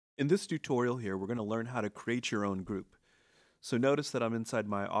In this tutorial here, we're going to learn how to create your own group. So notice that I'm inside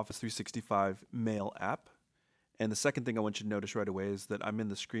my Office 365 Mail app. And the second thing I want you to notice right away is that I'm in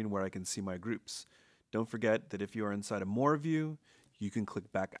the screen where I can see my groups. Don't forget that if you are inside a More view, you can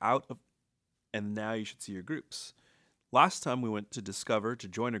click back out of, and now you should see your groups. Last time we went to Discover to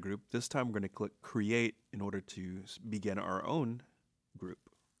join a group. This time we're going to click Create in order to begin our own group.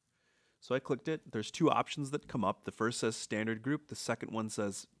 So I clicked it. There's two options that come up. The first says Standard Group. The second one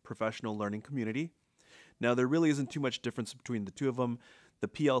says Professional Learning Community. Now, there really isn't too much difference between the two of them. The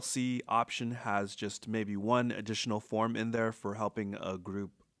PLC option has just maybe one additional form in there for helping a group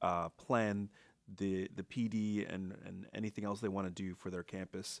plan the PD and anything else they want to do for their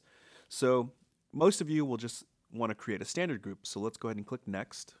campus. So most of you will just want to create a standard group. So let's go ahead and click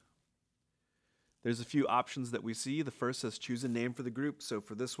Next. There's a few options that we see. The first says choose a name for the group. So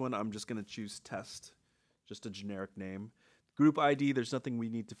for this one, I'm just going to choose Test, just a generic name. Group ID, there's nothing we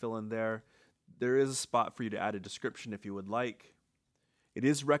need to fill in there. There is a spot for you to add a description if you would like. It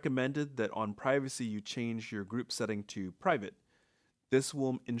is recommended that on privacy, you change your group setting to private. This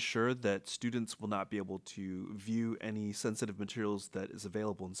will ensure that students will not be able to view any sensitive materials that is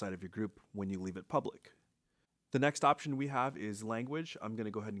available inside of your group when you leave it public. The next option we have is language. I'm going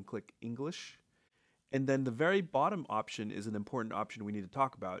to go ahead and click English. And then the very bottom option is an important option we need to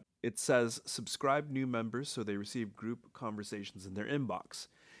talk about. It says subscribe new members so they receive group conversations in their inbox.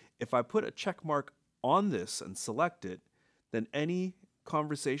 If I put a check mark on this and select it, then any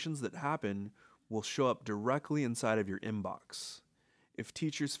conversations that happen will show up directly inside of your inbox. If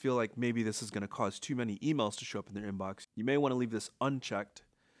teachers feel like maybe this is going to cause too many emails to show up in their inbox, you may want to leave this unchecked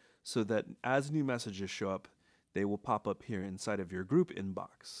so that as new messages show up, they will pop up here inside of your group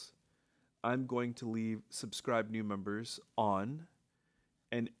inbox. I'm going to leave subscribe new members on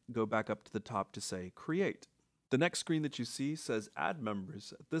and go back up to the top to say create. The next screen that you see says add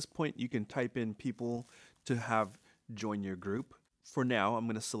members. At this point, you can type in people to have join your group. For now, I'm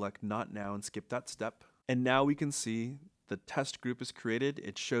going to select not now and skip that step. And now we can see the test group is created.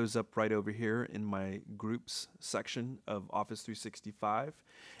 It shows up right over here in my groups section of Office 365.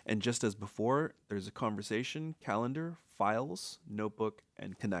 And just as before, there's a conversation, calendar, files, notebook,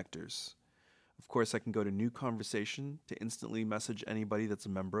 and connectors. Of course, I can go to new conversation to instantly message anybody that's a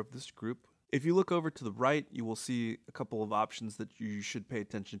member of this group. If you look over to the right, you will see a couple of options that you should pay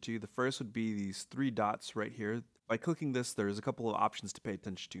attention to. The first would be these three dots right here. By clicking this, there's a couple of options to pay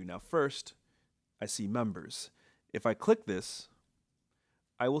attention to. Now, first, I see members. If I click this,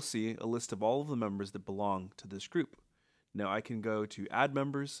 I will see a list of all of the members that belong to this group. Now, I can go to add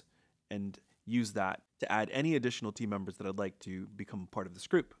members and use that to add any additional team members that I'd like to become part of this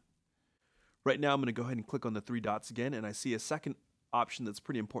group. Right now, I'm going to go ahead and click on the three dots again, and I see a second option that's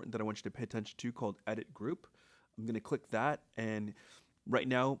pretty important that I want you to pay attention to called Edit Group. I'm going to click that, and right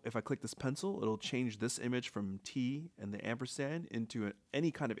now, if I click this pencil, it'll change this image from T and the ampersand into any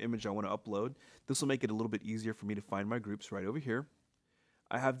kind of image I want to upload. This will make it a little bit easier for me to find my groups right over here.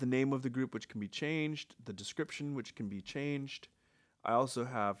 I have the name of the group, which can be changed, the description, which can be changed. I also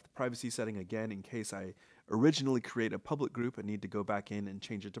have the privacy setting again in case I originally create a public group and need to go back in and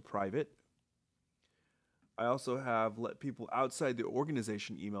change it to private. I also have let people outside the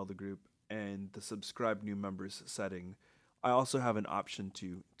organization email the group and the subscribe new members setting. I also have an option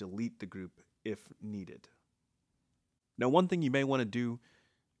to delete the group if needed. Now, one thing you may want to do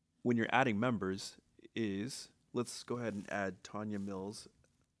when you're adding members is, let's go ahead and add Tanya Mills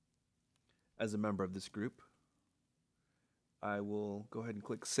as a member of this group. I will go ahead and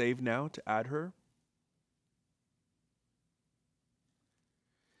click Save Now to add her.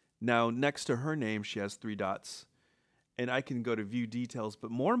 Now, next to her name, she has three dots, and I can go to View Details, but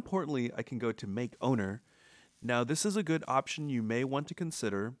more importantly, I can go to Make Owner. Now, this is a good option you may want to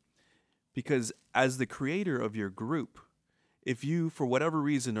consider because as the creator of your group, if you, for whatever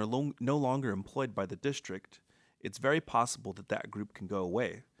reason, are no longer employed by the district, it's very possible that that group can go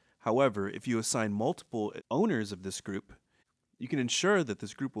away. However, if you assign multiple owners of this group, you can ensure that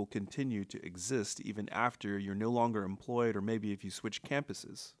this group will continue to exist even after you're no longer employed or maybe if you switch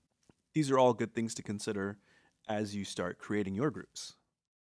campuses. These are all good things to consider as you start creating your groups.